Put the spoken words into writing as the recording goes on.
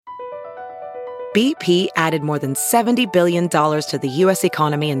BP added more than $70 billion to the U.S.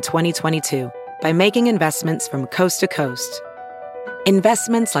 economy in 2022 by making investments from coast to coast.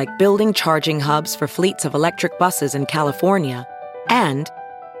 Investments like building charging hubs for fleets of electric buses in California and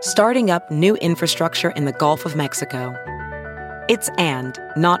starting up new infrastructure in the Gulf of Mexico. It's and,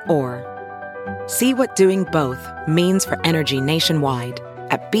 not or. See what doing both means for energy nationwide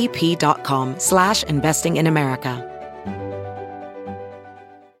at bp.com/investing in America.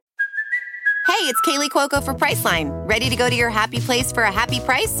 Hey, it's Kaylee Cuoco for Priceline. Ready to go to your happy place for a happy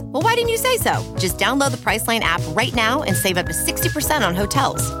price? Well, why didn't you say so? Just download the Priceline app right now and save up to 60% on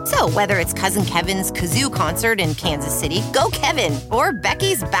hotels. So whether it's Cousin Kevin's Kazoo Concert in Kansas City, go Kevin, or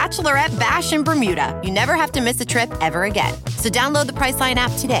Becky's Bachelorette Bash in Bermuda, you never have to miss a trip ever again. So download the Priceline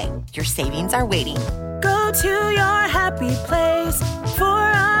app today. Your savings are waiting. Go to your happy place for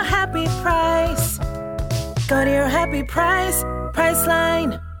a happy price. Go to your happy price,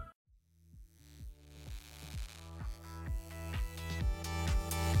 Priceline.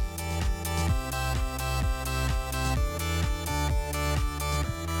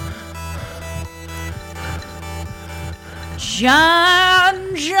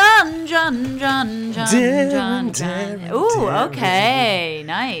 John. Ooh, okay,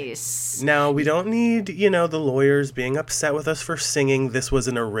 nice. Now, we don't need, the lawyers being upset with us for singing. This was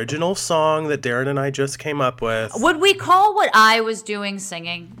an original song that Darren and I just came up with. Would we call what I was doing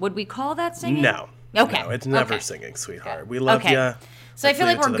singing? Would we call that singing? No. Okay. No, it's never singing, sweetheart. We love you. So I feel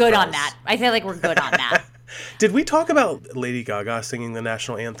like we're good on that. Did we talk about Lady Gaga singing the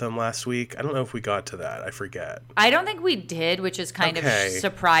national anthem last week? I don't know if we got to that. I forget. I don't think we did, which is kind of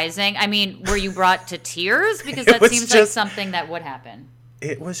surprising. I mean, were you brought to tears? Because that seems like something that would happen.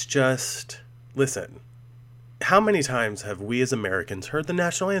 It was just, listen, how many times have we as Americans heard the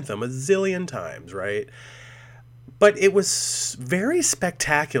national anthem? A zillion times, right? But it was very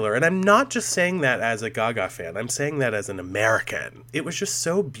spectacular. And I'm not just saying that as a Gaga fan. I'm saying that as an American. It was just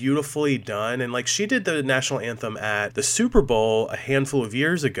so beautifully done. And she did the national anthem at the Super Bowl a handful of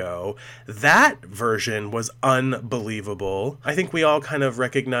years ago. That version was unbelievable. I think we all kind of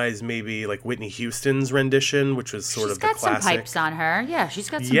recognize maybe Whitney Houston's rendition, which was sort of the classic. She's got some pipes on her. Yeah,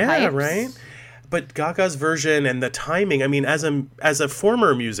 she's got some pipes. Yeah, right? But Gaga's version and the timing, I mean, as a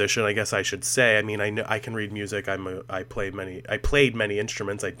former musician, I guess I should say, I mean, I know I can read music. I played many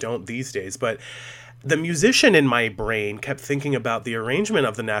instruments. I don't these days, but the musician in my brain kept thinking about the arrangement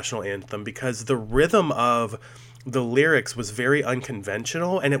of the national anthem because the rhythm of the lyrics was very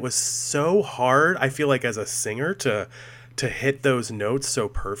unconventional, and it was so hard, I feel like, as a singer to hit those notes so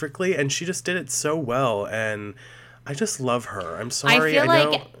perfectly, and she just did it so well, and I just love her. I'm sorry. I feel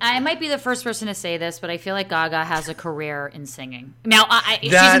like I might be the first person to say this, but I feel like Gaga has a career in singing. Now,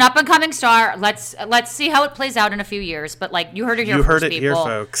 she's an up-and-coming star. Let's see how it plays out in a few years. But you heard it here first, people. You heard it here,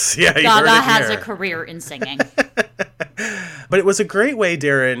 folks. Yeah, you Gaga heard it has here. a career in singing. But it was a great way,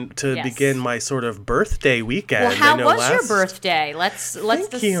 Darren, to begin my sort of birthday weekend. Well, how was your birthday? Let's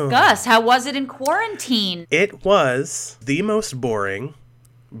discuss. How was it in quarantine? It was the most boring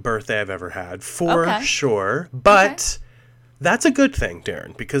birthday I've ever had, for sure. But that's a good thing,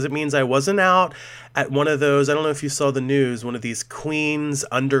 Darren, because it means I wasn't out at one of those, I don't know if you saw the news, one of these Queens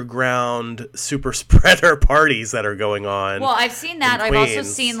underground super spreader parties that are going on. Well, I've seen that. I've also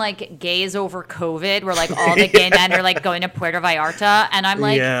seen gays over COVID where all the gay men are going to Puerto Vallarta, and I'm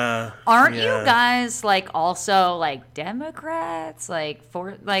aren't you guys also Democrats? It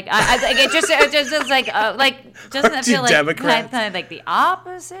just doesn't it feel Democrats? Kind of the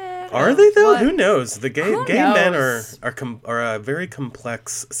opposite? Are they though? Who knows? The gay men are a very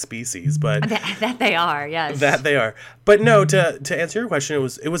complex species, but that they are, yes. That they are. But no, to answer your question,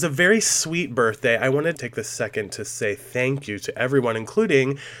 it was a very sweet birthday. I want to take the second to say thank you to everyone,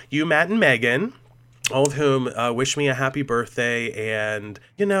 including you, Matt and Megan, all of whom wished me a happy birthday. And,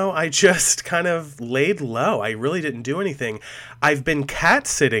 I just kind of laid low. I really didn't do anything. I've been cat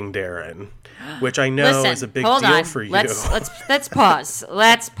sitting, Darren, which I know is a big deal for you. Let's pause.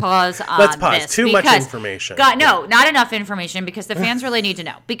 Let's pause on Let's pause. This Too much information. No, not enough information because the fans really need to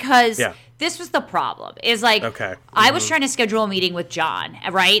know. Because this was the problem. Is I was trying to schedule a meeting with John,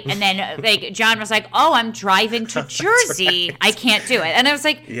 right? And then John was like, "Oh, I'm driving to Jersey. Right. I can't do it." And I was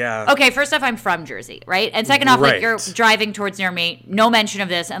like, "Okay, first off, I'm from Jersey, right? And second off, you're driving towards near me. No mention of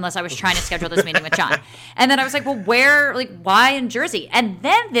this unless I was trying to schedule this meeting with John." And then I was like, "Well, where? Why in Jersey?" And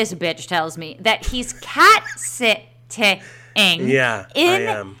then this bitch tells me that he's cat sitting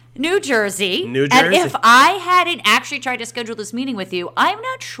in New Jersey. And if I hadn't actually tried to schedule this meeting with you, I'm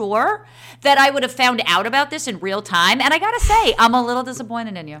not sure that I would have found out about this in real time. And I got to say, I'm a little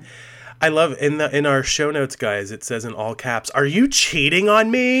disappointed in you. I love in our show notes, guys, it says in all caps, "Are you cheating on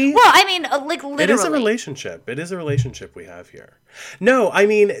me?" Well, I mean, like literally. It is a relationship. It is a relationship we have here. No, I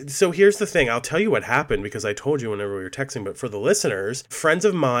mean, so here's the thing. I'll tell you what happened because I told you whenever we were texting, but for the listeners, friends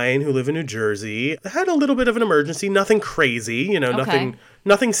of mine who live in New Jersey had a little bit of an emergency, nothing crazy, you know,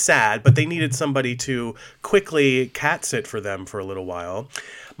 nothing sad, but they needed somebody to quickly cat sit for them for a little while.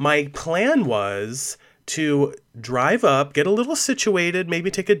 My plan was to drive up, get a little situated,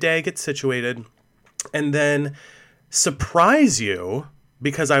 maybe take a day, get situated, and then surprise you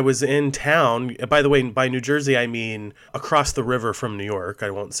because I was in town. By the way, by New Jersey, I mean across the river from New York.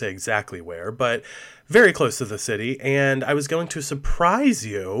 I won't say exactly where, but very close to the city. And I was going to surprise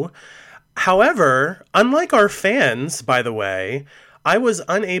you. However, unlike our fans, by the way, I was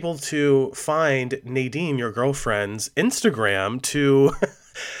unable to find Nadine, your girlfriend's Instagram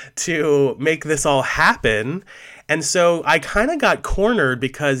to make this all happen. And so I kind of got cornered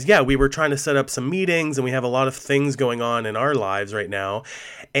because, we were trying to set up some meetings and we have a lot of things going on in our lives right now.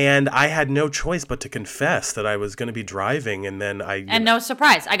 And I had no choice but to confess that I was going to be driving. And then no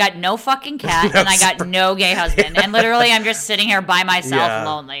surprise. I got no fucking cat and I got no gay husband. And literally I'm just sitting here by myself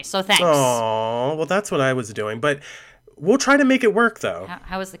lonely. So thanks. Oh, well, that's what I was doing. But we'll try to make it work, though.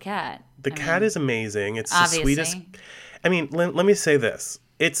 How is the cat? The cat is amazing. It's obviously the sweetest. I mean, let me say this.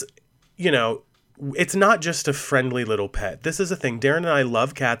 It's, it's not just a friendly little pet. This is a thing. Darren and I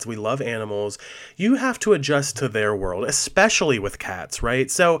love cats. We love animals. You have to adjust to their world, especially with cats,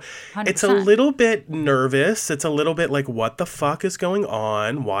 right? So 100%. It's a little bit nervous. It's a little bit like, what the fuck is going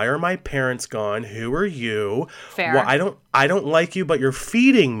on? Why are my parents gone? Who are you? Fair. Well, I don't like you, but you're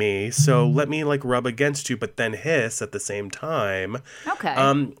feeding me. So let me rub against you, but then hiss at the same time. Okay.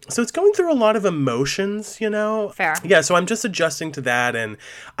 So it's going through a lot of emotions, Fair. Yeah. So I'm just adjusting to that. And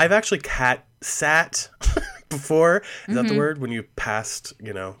I've actually sat before. Is that the word? When you pass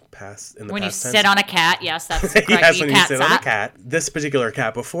in the past tense? When you sit on a cat, yes, that's correct. Yes, when you sit on a cat. This particular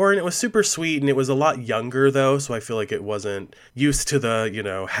cat before, and it was super sweet, and it was a lot younger, though, so I feel like it wasn't used to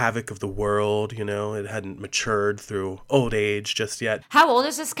the, havoc of the world, it hadn't matured through old age just yet. How old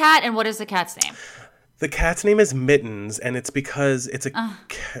is this cat, and what is the cat's name? The cat's name is Mittens, and it's because it's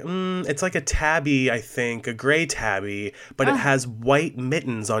it's like a tabby, I think, a gray tabby, but it has white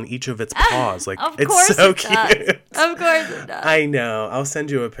mittens on each of its paws. It's so cute. Of course it does. I know. I'll send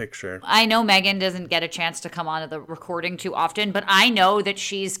you a picture. I know Megan doesn't get a chance to come onto the recording too often, but I know that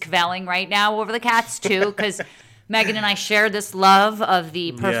she's kvelling right now over the cats too, because Megan and I share this love of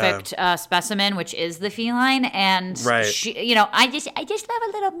the perfect specimen, which is the feline, and she, I just love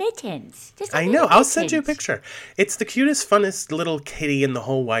a little Mittens. I know. I'll send you a picture. It's the cutest, funnest little kitty in the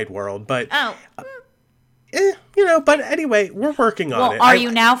whole wide world. But But anyway, we're working on it. Well, are you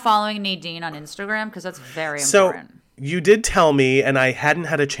now following Nadine on Instagram? Because that's very important. You did tell me, and I hadn't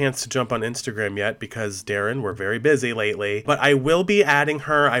had a chance to jump on Instagram yet because, Darren, we're very busy lately. But I will be adding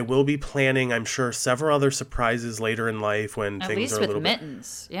her. I will be planning, I'm sure, several other surprises later in life when things are a little bit... At least with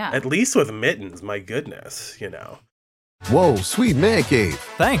Mittens, yeah. At least with Mittens, my goodness, Whoa, sweet man cave.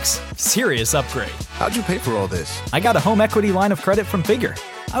 Thanks. Serious upgrade. How'd you pay for all this? I got a home equity line of credit from Figure.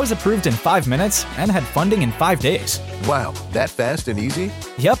 I was approved in 5 minutes and had funding in 5 days. Wow, that fast and easy?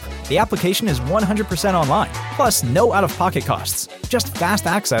 Yep. The application is 100% online, plus no out-of-pocket costs. Just fast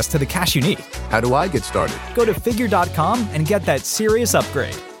access to the cash you need. How do I get started? Go to Figure.com and get that serious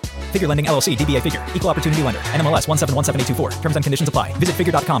upgrade. Figure Lending LLC, DBA Figure, Equal Opportunity Lender, NMLS 1717824. Terms and conditions apply. Visit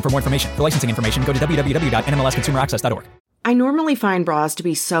Figure.com for more information. For licensing information, go to www.nmlsconsumeraccess.org. I normally find bras to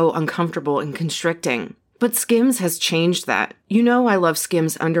be so uncomfortable and constricting, but Skims has changed that. I love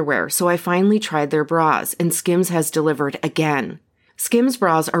Skims underwear, so I finally tried their bras, and Skims has delivered again. Skims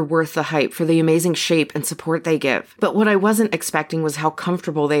bras are worth the hype for the amazing shape and support they give, but what I wasn't expecting was how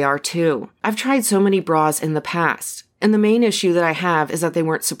comfortable they are too. I've tried so many bras in the past, and the main issue that I have is that they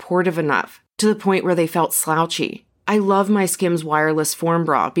weren't supportive enough, to the point where they felt slouchy. I love my Skims wireless form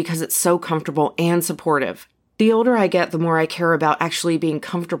bra because it's so comfortable and supportive. The older I get, the more I care about actually being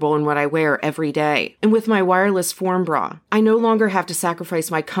comfortable in what I wear every day. And with my wireless form bra, I no longer have to sacrifice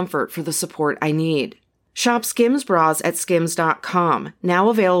my comfort for the support I need. Shop Skims bras at skims.com, now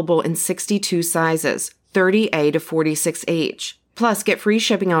available in 62 sizes, 30A to 46H. Plus, get free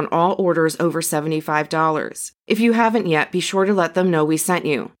shipping on all orders over $75. If you haven't yet, be sure to let them know we sent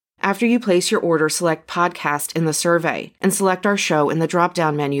you. After you place your order, select podcast in the survey and select our show in the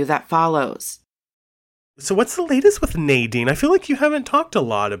drop-down menu that follows. So what's the latest with Nadine? I feel like you haven't talked a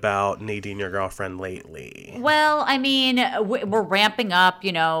lot about Nadine, your girlfriend, lately. Well, I mean, we're ramping up,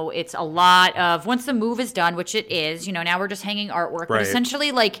 it's a lot of, once the move is done, which it is, now we're just hanging artwork. Right. But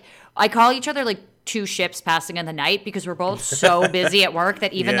essentially, I call each other, two ships passing in the night because we're both so busy at work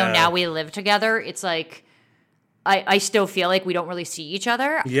that even though now we live together, it's like I still feel like we don't really see each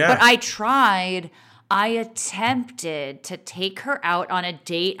other. Yeah. But I attempted to take her out on a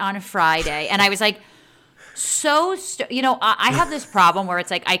date on a Friday, and I was like, I have this problem where it's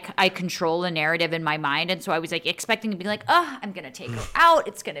like I control the narrative in my mind, and so I was like expecting to be like, I'm gonna take her out,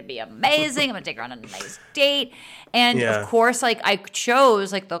 it's gonna be amazing, I'm gonna take her on a nice date, and of course, like I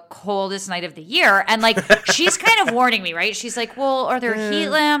chose like the coldest night of the year, and like she's kind of warning me, right? She's like, well, are there heat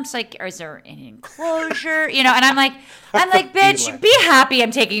lamps? Like, is there an enclosure? And I'm like, bitch, be happy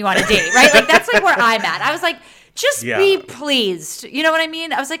I'm taking you on a date, right? Like that's like where I'm at. I was like, just be pleased. You know what I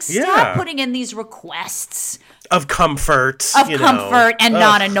mean? I was like, stop putting in these requests of comfort. And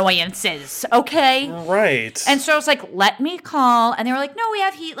non-annoyances, okay? Right. And so I was like, let me call. And they were like, no, we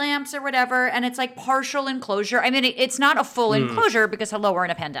have heat lamps or whatever. And it's like partial enclosure. I mean, it's not a full enclosure because, hello, we're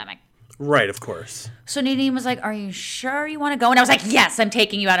in a pandemic. Right, of course. So Nadine was like, "Are you sure you want to go?" And I was like, "Yes, I'm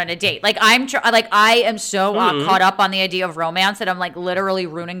taking you out on a date." Like I am so caught up on the idea of romance that I'm like literally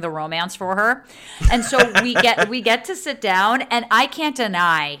ruining the romance for her. And so we get to sit down, and I can't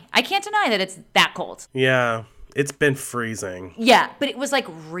deny that it's that cold. Yeah. It's been freezing. Yeah, but it was like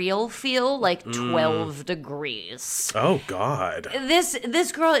real feel, like 12 degrees. Oh, God.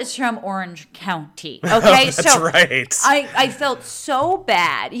 This girl is from Orange County, okay? That's right. I felt so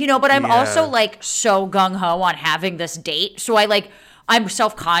bad, but I'm also like so gung-ho on having this date. So I'm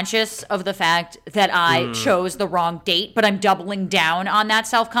self-conscious of the fact that I chose the wrong date, but I'm doubling down on that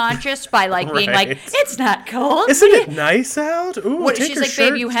self-conscious by being like, it's not cold. Isn't it nice out? Ooh, she's like,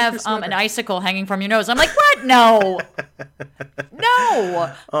 babe, you have an icicle hanging from your nose. I'm like, what? No.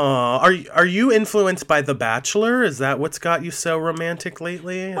 No. Are you influenced by The Bachelor? Is that what's got you so romantic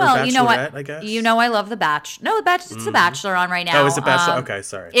lately? Well, you know what? I guess. I love The Bachelor. No, it's The Bachelor on right now. Oh, is it Bachelor? Okay,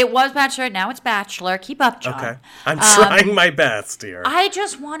 sorry. It was Bachelor. Now it's Bachelor. Keep up, John. Okay. I'm trying my best here. I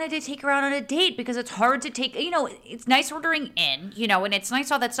just wanted to take her out on a date because it's hard to take, it's nice ordering in, and it's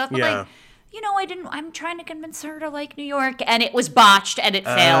nice all that stuff, but I'm trying to convince her to like New York, and it was botched and it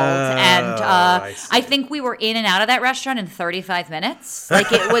failed. And I think we were in and out of that restaurant in 35 minutes.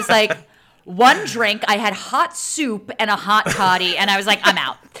 Like it was like one drink, I had hot soup and a hot toddy, and I was like, I'm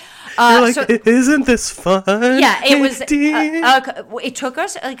out. You're like, isn't this fun? Yeah, it was. It took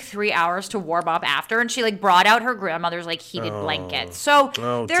us like 3 hours to warm up after, and she brought out her grandmother's heated blanket. So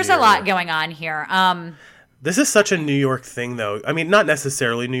there's a lot going on here. This is such a New York thing, though. I mean, not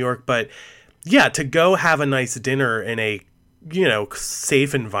necessarily New York, but yeah, to go have a nice dinner in a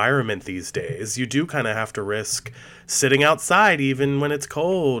safe environment these days, you do kind of have to risk sitting outside even when it's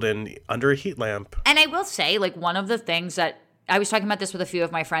cold and under a heat lamp. And I will say, one of the things that I was talking about this with a few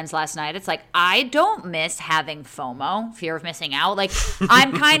of my friends last night. It's like, I don't miss having FOMO, fear of missing out.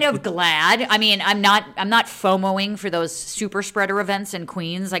 I'm kind of glad. I mean, I'm not FOMOing for those super spreader events in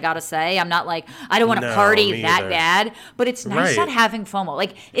Queens, I gotta say. I'm not I don't want to party that bad. But it's nice not having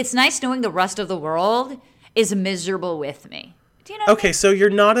FOMO. It's nice knowing the rest of the world is miserable with me. Do you know what I mean? So you're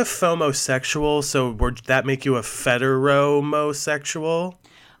not a FOMO-sexual, so would that make you a Federomosexual?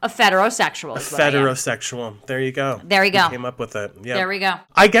 A Federosexual. A Federosexual. There you go. There you go. You came up with it. Yeah. There we go.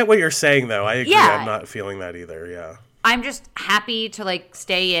 I get what you're saying, though. I agree. Yeah. I'm not feeling that either. Yeah. I'm just happy to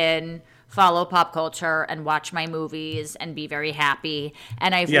stay in, follow pop culture, and watch my movies and be very happy.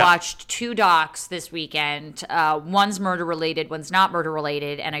 And I've watched 2 docs this weekend. One's murder related, one's not murder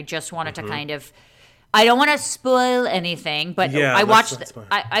related, and I just wanted to kind of. I don't want to spoil anything, but I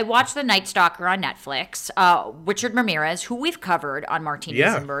watched The Night Stalker on Netflix. Richard Ramirez, who we've covered on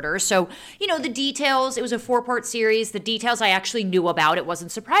Martinis and Murder. So, the details, it was a 4-part series. The details I actually knew about. It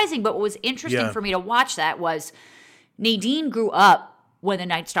wasn't surprising, but what was interesting for me to watch that was Nadine grew up when The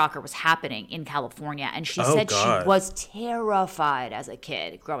Night Stalker was happening in California. And she said she was terrified as a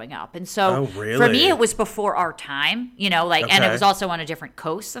kid growing up. And so for me, it was before our time, and it was also on a different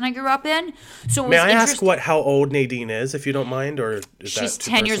coast than I grew up in. So May I ask how old Nadine is, if you don't mind? Or is she's that too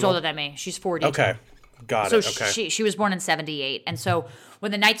 10 years personal? older than me. She's 42. Okay. Got it. Okay. So she was born in 78. And so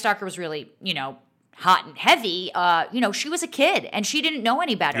when The Night Stalker was really, hot and heavy, she was a kid and she didn't know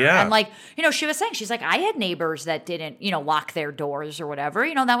any better. Yeah. And she was saying, she's like, I had neighbors that didn't, lock their doors or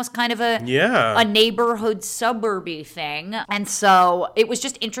whatever. That was kind of a neighborhood suburby thing. And so it was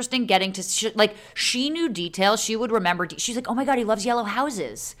just interesting getting to, she knew details. She would remember. She's like, oh my God, he loves yellow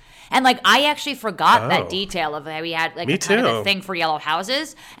houses. And I actually forgot that detail of how we had kind of a thing for yellow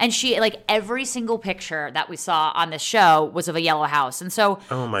houses. And she every single picture that we saw on the show was of a yellow house. And so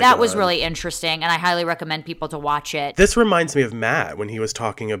that was really interesting. And I highly recommend people to watch it. This reminds me of Matt when he was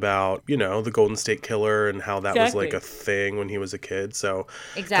talking about, the Golden State Killer and how that was like a thing when he was a kid. So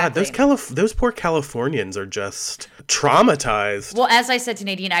exactly. God, those poor Californians are just traumatized. Well, as I said to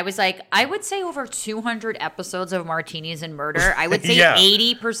Nadine, I was like, I would say over 200 episodes of Martinis and Murder, I would say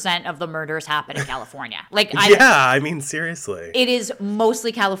 80% of the murders happen in California. Seriously. It is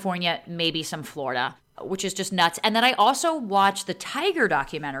mostly California, maybe some Florida, which is just nuts. And then I also watched the Tiger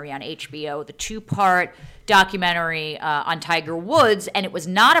documentary on HBO, the 2-part documentary on Tiger Woods, and it was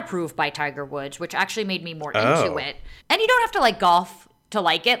not approved by Tiger Woods, which actually made me more into it. And you don't have to like golf to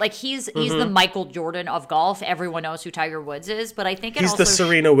like it. Like he's the Michael Jordan of golf. Everyone knows who Tiger Woods is, but I think he's the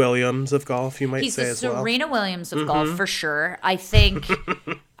Serena Williams of golf, you might say as well. He's the Serena Williams of golf for sure. I think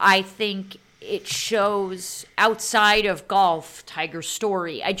it shows outside of golf Tiger's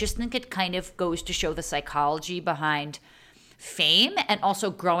story. I just think it kind of goes to show the psychology behind fame and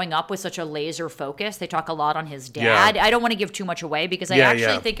also growing up with such a laser focus. They talk a lot on his dad. I don't want to give too much away because I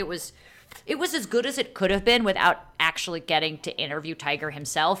actually think it was as good as it could have been without actually getting to interview Tiger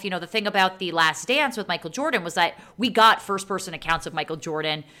himself. The thing about The Last Dance with Michael Jordan was that we got first-person accounts of Michael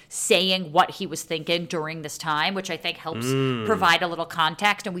Jordan saying what he was thinking during this time, which I think helps provide a little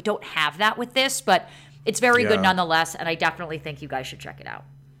context. And we don't have that with this, but it's very good nonetheless, and I definitely think you guys should check it out.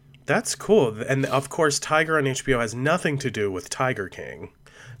 That's cool. And, of course, Tiger on HBO has nothing to do with Tiger King,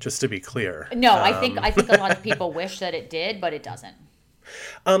 just to be clear. No, I think a lot of people wish that it did, but it doesn't.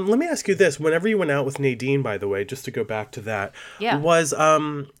 Let me ask you this. Whenever you went out with Nadine, by the way, just to go back to that, was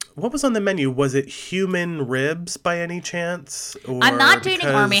what was on the menu? Was it human ribs by any chance? I'm not dating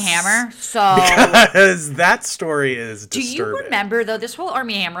Armie Hammer, so... Because that story is disturbing. Do you remember, though, this whole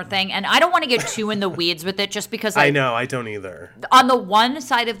Armie Hammer thing, and I don't want to get too in the weeds with it just because... I know, I don't either. On the one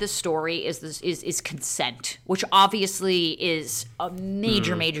side of the story is consent, which obviously is a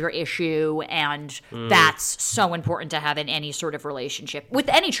major issue, and that's so important to have in any sort of relationship. With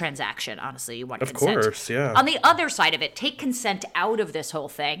any transaction, honestly, you want consent. Of course, yeah. On the other side of it, take consent out of this whole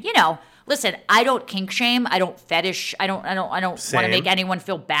thing. Listen, I don't kink shame. I don't fetish. I don't want to make anyone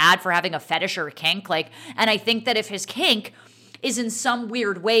feel bad for having a fetish or a kink. And I think that if his kink is in some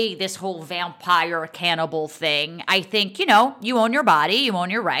weird way this whole vampire cannibal thing, I think, you own your body, you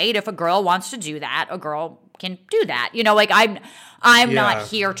own your right. If a girl wants to do that, a girl can do that. I'm not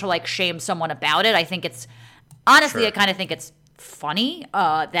here to shame someone about it. I think it's honestly, I kind of think it's funny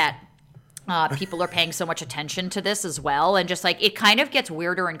that people are paying so much attention to this as well, and just it kind of gets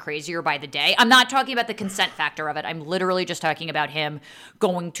weirder and crazier by the day. I'm not talking about the consent factor of it. I'm literally just talking about him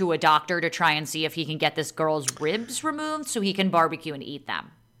going to a doctor to try and see if he can get this girl's ribs removed so he can barbecue and eat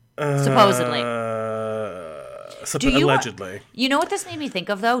them. Supposedly. Allegedly. You know what this made me think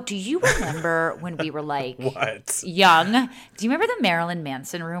of, though? Do you remember when we were what? Young? Do you remember the Marilyn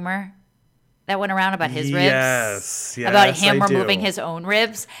Manson rumor that went around about his ribs? Yes, about him removing his own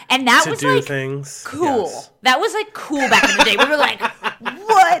ribs. And that was things. Cool. Yes. That was cool back in the day. We were like,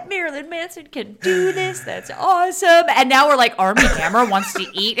 what? Marilyn Manson can do this? That's awesome. And now we're like, Armie Hammer wants to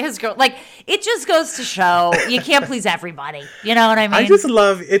eat his girl. It just goes to show you can't please everybody. You know what I mean? I just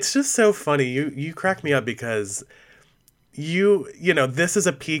love, it's just so funny. You crack me up because this is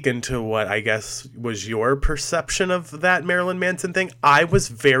a peek into what I guess was your perception of that Marilyn Manson thing. I was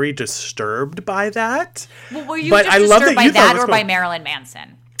very disturbed by that. Well, were you disturbed by that or by Marilyn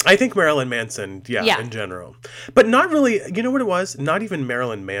Manson? I think Marilyn Manson, in general. But not really, you know what it was? Not even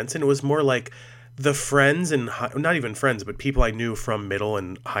Marilyn Manson. It was more like the friends and not even friends, but people I knew from middle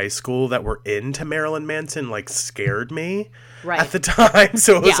and high school that were into Marilyn Manson scared me at the time.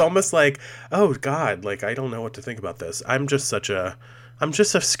 So it was almost like, oh God, I don't know what to think about this. I'm just a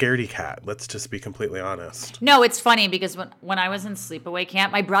scaredy cat. Let's just be completely honest. No, it's funny because when I was in sleepaway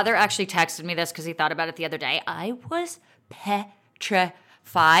camp, my brother actually texted me this because he thought about it the other day. I was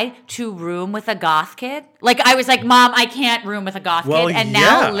petrified to room with a goth kid. I was like, Mom, I can't room with a goth kid. And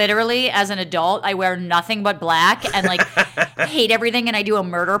now, literally, as an adult, I wear nothing but black and hate everything. And I do a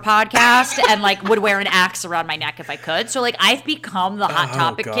murder podcast and would wear an axe around my neck if I could. So I've become the Hot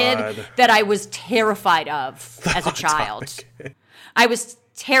Topic kid that I was terrified of as a child. I was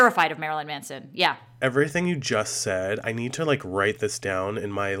terrified of Marilyn Manson. Yeah. Everything you just said, I need to write this down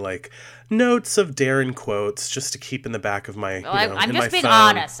in my notes of Darren quotes just to keep in the back of my I'm just being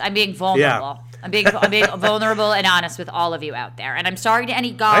honest. I'm being vulnerable. Yeah. I'm being vulnerable and honest with all of you out there. And I'm sorry to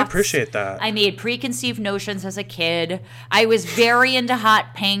any goths. I appreciate that. I made preconceived notions as a kid. I was very into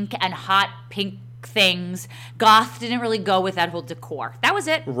hot pink and hot pink things. Goth didn't really go with that whole decor. That was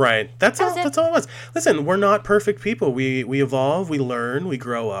it. Right. That's all it was. Listen, we're not perfect people. We evolve, we learn, we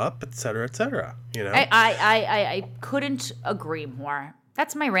grow up, et cetera, et cetera. I couldn't agree more.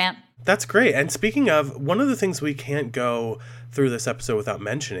 That's my rant. That's great. And speaking of, one of the things we can't go through this episode without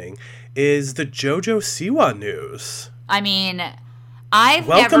mentioning is the JoJo Siwa news. I mean, I've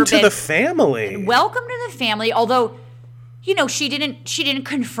Welcome never to been... the family. Welcome to the family, although... You know, she didn't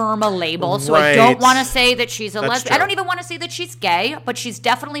confirm a label, so Right. I don't want to say that she's a lesbian. true. I don't even want to say that she's gay, but she's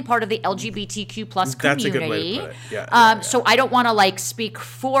definitely part of the LGBTQ plus community. That's a good way to put it. Yeah. So I don't want to like speak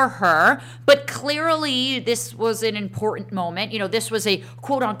for her, but clearly this was an important moment. You know, this was a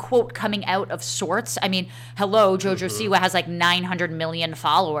quote unquote coming out of sorts. I mean, hello, JoJo Siwa has like 900 million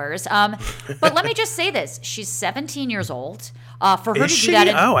followers. But let me just say this: she's 17 years old. For her Is to she? do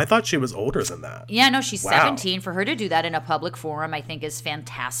that, I thought she was older than that. Yeah, no, she's Wow. 17. For her to do that in a public forum, I think is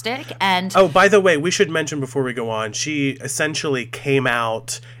fantastic. And Oh, by the way, we should mention before we go on, she essentially came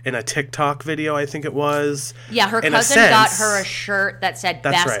out in a TikTok video, I think it was. yeah, her In a cousin got sense- her a shirt that said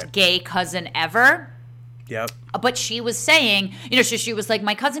That's "Best right. Gay Cousin Ever." Yep. But she was saying, you know, she was like,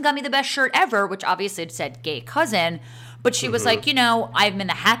 my cousin got me the best shirt ever, which obviously it said gay cousin. But she was like, you know, I'm in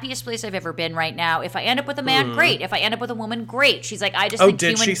the happiest place I've ever been right now. If I end up with a man, great. If I end up with a woman, great. She's like, I just think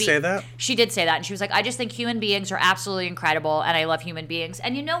did human she say that? She did say that. And she was like, I just think human beings are absolutely incredible. And I love human beings.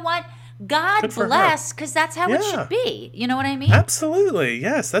 And you know what? God Good for her. bless, because that's how it Yeah. should be. You know what I mean? Absolutely.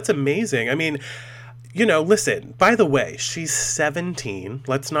 Yes, that's amazing. I mean, you know, listen, by the way, she's 17.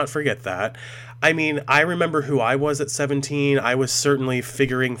 Let's not forget that. I mean, I remember who I was at 17. I was certainly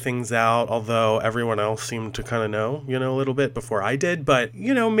figuring things out, although everyone else seemed to kind of know, you know, a little bit before I did. But,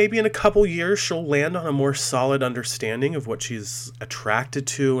 you know, maybe in a couple years she'll land on a more solid understanding of what she's attracted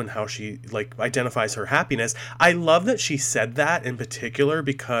to and how she, like, identifies her happiness. I love that she said that in particular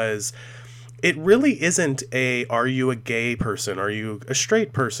because it really isn't are you a gay person? Are you a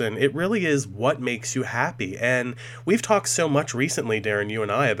straight person? It really is what makes you happy. And we've talked so much recently, Darren, you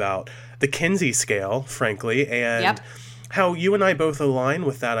and I, about the Kinsey scale, frankly, and how you and I both align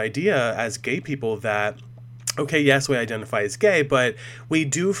with that idea as gay people that, okay, yes, we identify as gay, but we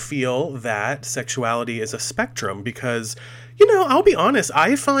do feel that sexuality is a spectrum because, you know, I'll be honest,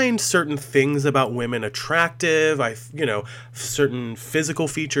 I find certain things about women attractive. Certain physical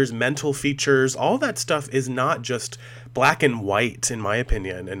features, mental features, all that stuff is not just black and white, in my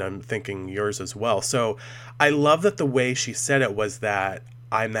opinion, and I'm thinking yours as well. So I love that the way she said it was that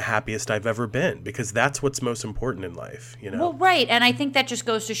I'm the happiest I've ever been, because that's what's most important in life, you know? Well, right. And I think that just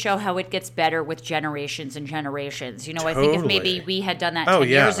goes to show how it gets better with generations and generations. You know, I think if maybe we had done that 10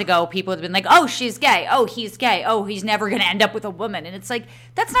 years ago, people would have been like, oh, she's gay. Oh, he's gay. Oh, he's never going to end up with a woman. And it's like,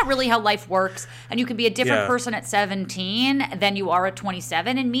 that's not really how life works. And you can be a different person at 17 than you are at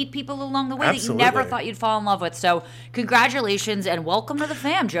 27 and meet people along the way that you never thought you'd fall in love with. So congratulations and welcome to the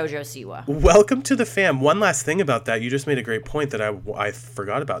fam, JoJo Siwa. Welcome to the fam. One last thing about that. You just made a great point that I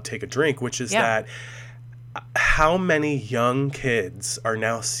forgot about, take a drink, which is that how many young kids are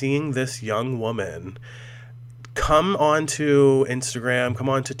now seeing this young woman come onto Instagram, come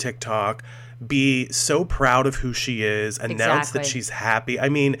onto TikTok, be so proud of who she is, announce that she's happy. I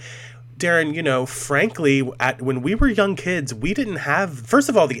mean, Darren, you know, frankly, when we were young kids, we didn't have, first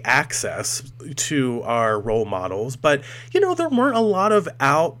of all, the access to our role models, but, you know, there weren't a lot of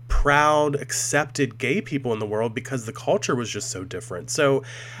out, proud, accepted gay people in the world because the culture was just so different. So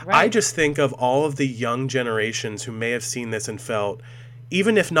I just think of all of the young generations who may have seen this and felt,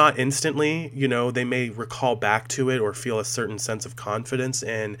 even if not instantly, you know, they may recall back to it or feel a certain sense of confidence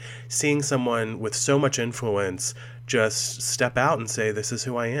in seeing someone with so much influence just step out and say, this is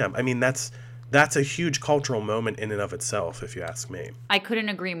who I am. I mean, that's a huge cultural moment in and of itself, if you ask me. I couldn't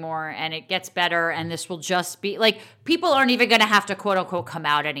agree more, and it gets better, and this will just be, like, people aren't even going to have to, quote-unquote, come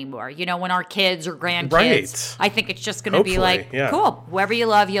out anymore. You know, when our kids or grandkids, I think it's just going to be like, cool, whoever you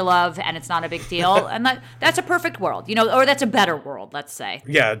love, and it's not a big deal, and that's a perfect world, you know, or that's a better world, let's say.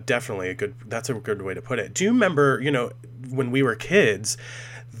 Yeah, definitely. That's a good way to put it. Do you remember, you know, when we were kids,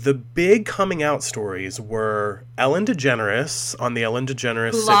 the big coming out stories were Ellen DeGeneres on the Ellen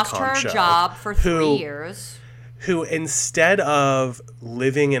DeGeneres who sitcom lost her show, job for 3 years. Who, instead of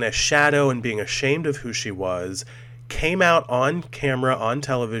living in a shadow and being ashamed of who she was, came out on camera, on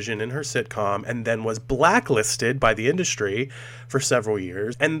television, in her sitcom, and then was blacklisted by the industry for several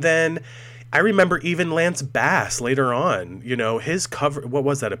years. And then I remember even Lance Bass later on, you know, his cover, what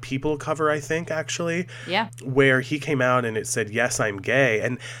was that, a People cover, I think, actually? Yeah. Where he came out and it said, yes, I'm gay.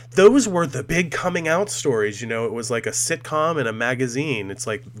 And those were the big coming out stories, you know, it was like a sitcom and a magazine. It's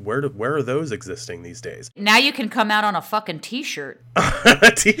like, where are those existing these days? Now you can come out on a fucking t-shirt.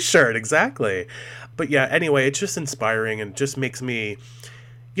 A t-shirt, exactly. But yeah, anyway, it's just inspiring and just makes me,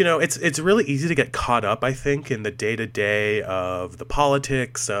 you know, it's really easy to get caught up, I think, in the day-to-day of the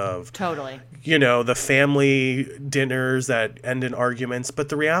politics of, totally, you know, the family dinners that end in arguments. But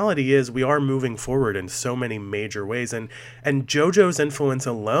the reality is we are moving forward in so many major ways. And JoJo's influence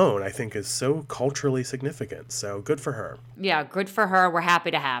alone, I think, is so culturally significant. So good for her. Yeah, good for her. We're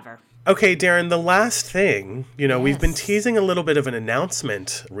happy to have her. Okay, Darren, the last thing, you know, we've been teasing a little bit of an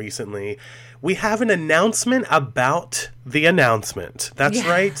announcement recently. We have an announcement about the announcement. That's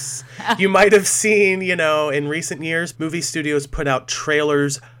right. You might have seen, you know, in recent years, movie studios put out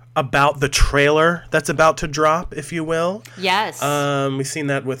trailers about the trailer that's about to drop, if you will. Yes. We've seen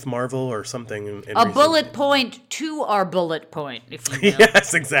that with Marvel or something. A bullet point to our bullet point, if you will.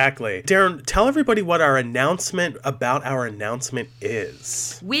 Yes, exactly. Darren, tell everybody what our announcement about our announcement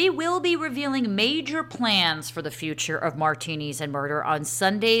is. We will be revealing major plans for the future of Martinis and Murder on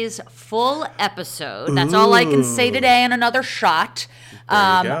Sunday's full episode. That's all I can say today in another shot.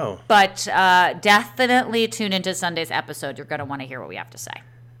 There you go. But definitely tune into Sunday's episode. You're going to want to hear what we have to say.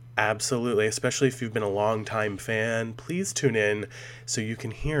 Absolutely, especially if you've been a long-time fan. Please tune in so you can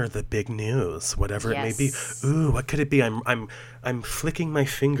hear the big news, whatever it may be. Ooh, what could it be? I'm flicking my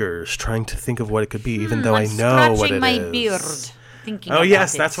fingers trying to think of what it could be, even though I know what it is. Scratching my beard, thinking about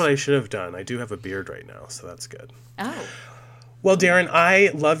yes, that's what I should have done. I do have a beard right now, so that's good. Oh. Well, Darren, I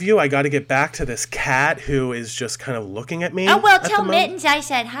love you. I got to get back to this cat who is just kind of looking at me. Oh, well, tell Mittens I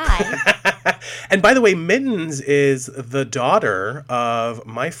said hi. And by the way, Mittens is the daughter of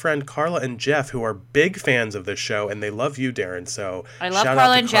my friend Carla and Jeff, who are big fans of this show, and they love you, Darren. So I love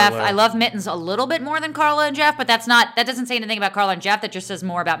Carla and Jeff. I love Mittens a little bit more than Carla and Jeff, but that doesn't say anything about Carla and Jeff. That just says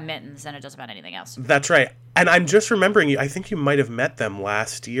more about Mittens than it does about anything else. That's right. And I'm just remembering you. I think you might have met them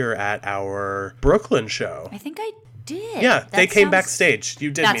last year at our Brooklyn show. I think I did. Yeah, they came backstage.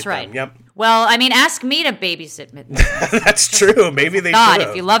 You did meet them. Yep. Well, I mean, ask me to babysit Mittens. That's true. Maybe they should.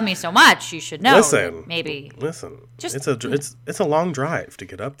 If you love me so much, you should know. Listen, maybe. It's a long drive to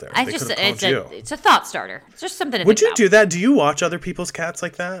get up there. It's a thought starter. It's just something to Would think you do that? Do you watch other people's cats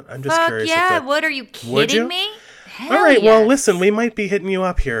like that? I'm just curious. Yeah. What, are you kidding me? Hell all right, yes. Well, listen, we might be hitting you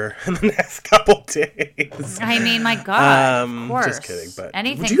up here in the next couple days. I mean, my God, of course. Just kidding, but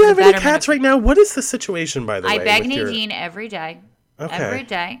anything. Do you have any cats right now? What is the situation, by the way? I beg Nadine every day. Okay. Every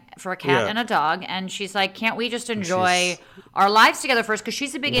day for a cat and a dog, and she's like, "Can't we just enjoy our lives together first?" Because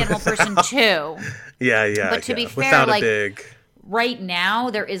she's a big animal person too. Yeah. But to be fair, without like, a big. Right now,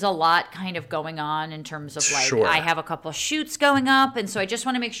 there is a lot kind of going on in terms of like, I have a couple of shoots going up. And so I just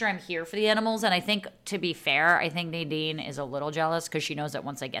want to make sure I'm here for the animals. And I think, to be fair, I think Nadine is a little jealous because she knows that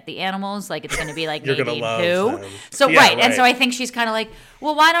once I get the animals, like it's going to be like Nadine who. Them. So, right. And so I think she's kind of like,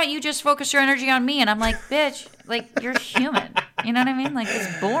 well, why don't you just focus your energy on me? And I'm like, bitch, like you're human. You know what I mean? Like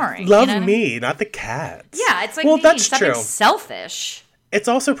it's boring. Love you know me, not the cats. Yeah, it's like well, Nadine, that's something true. Selfish. It's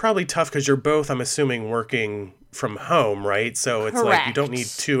also probably tough because you're both, I'm assuming, working from home, right? So it's like you don't need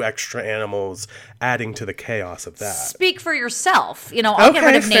 2 extra animals adding to the chaos of that. Speak for yourself. You know, I'll get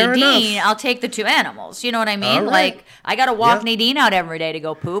rid of Nadine. I'll take the 2 animals. You know what I mean? Right. Like, I got to walk Nadine out every day to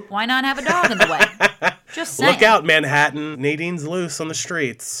go poop. Why not have a dog in the way? Just saying. Look out, Manhattan. Nadine's loose on the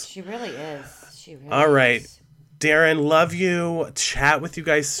streets. She really is. All right. Darren, love you. Chat with you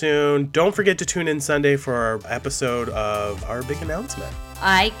guys soon. Don't forget to tune in Sunday for our episode of our big announcement.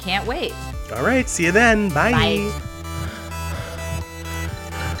 I can't wait. All right. See you then. Bye. Bye.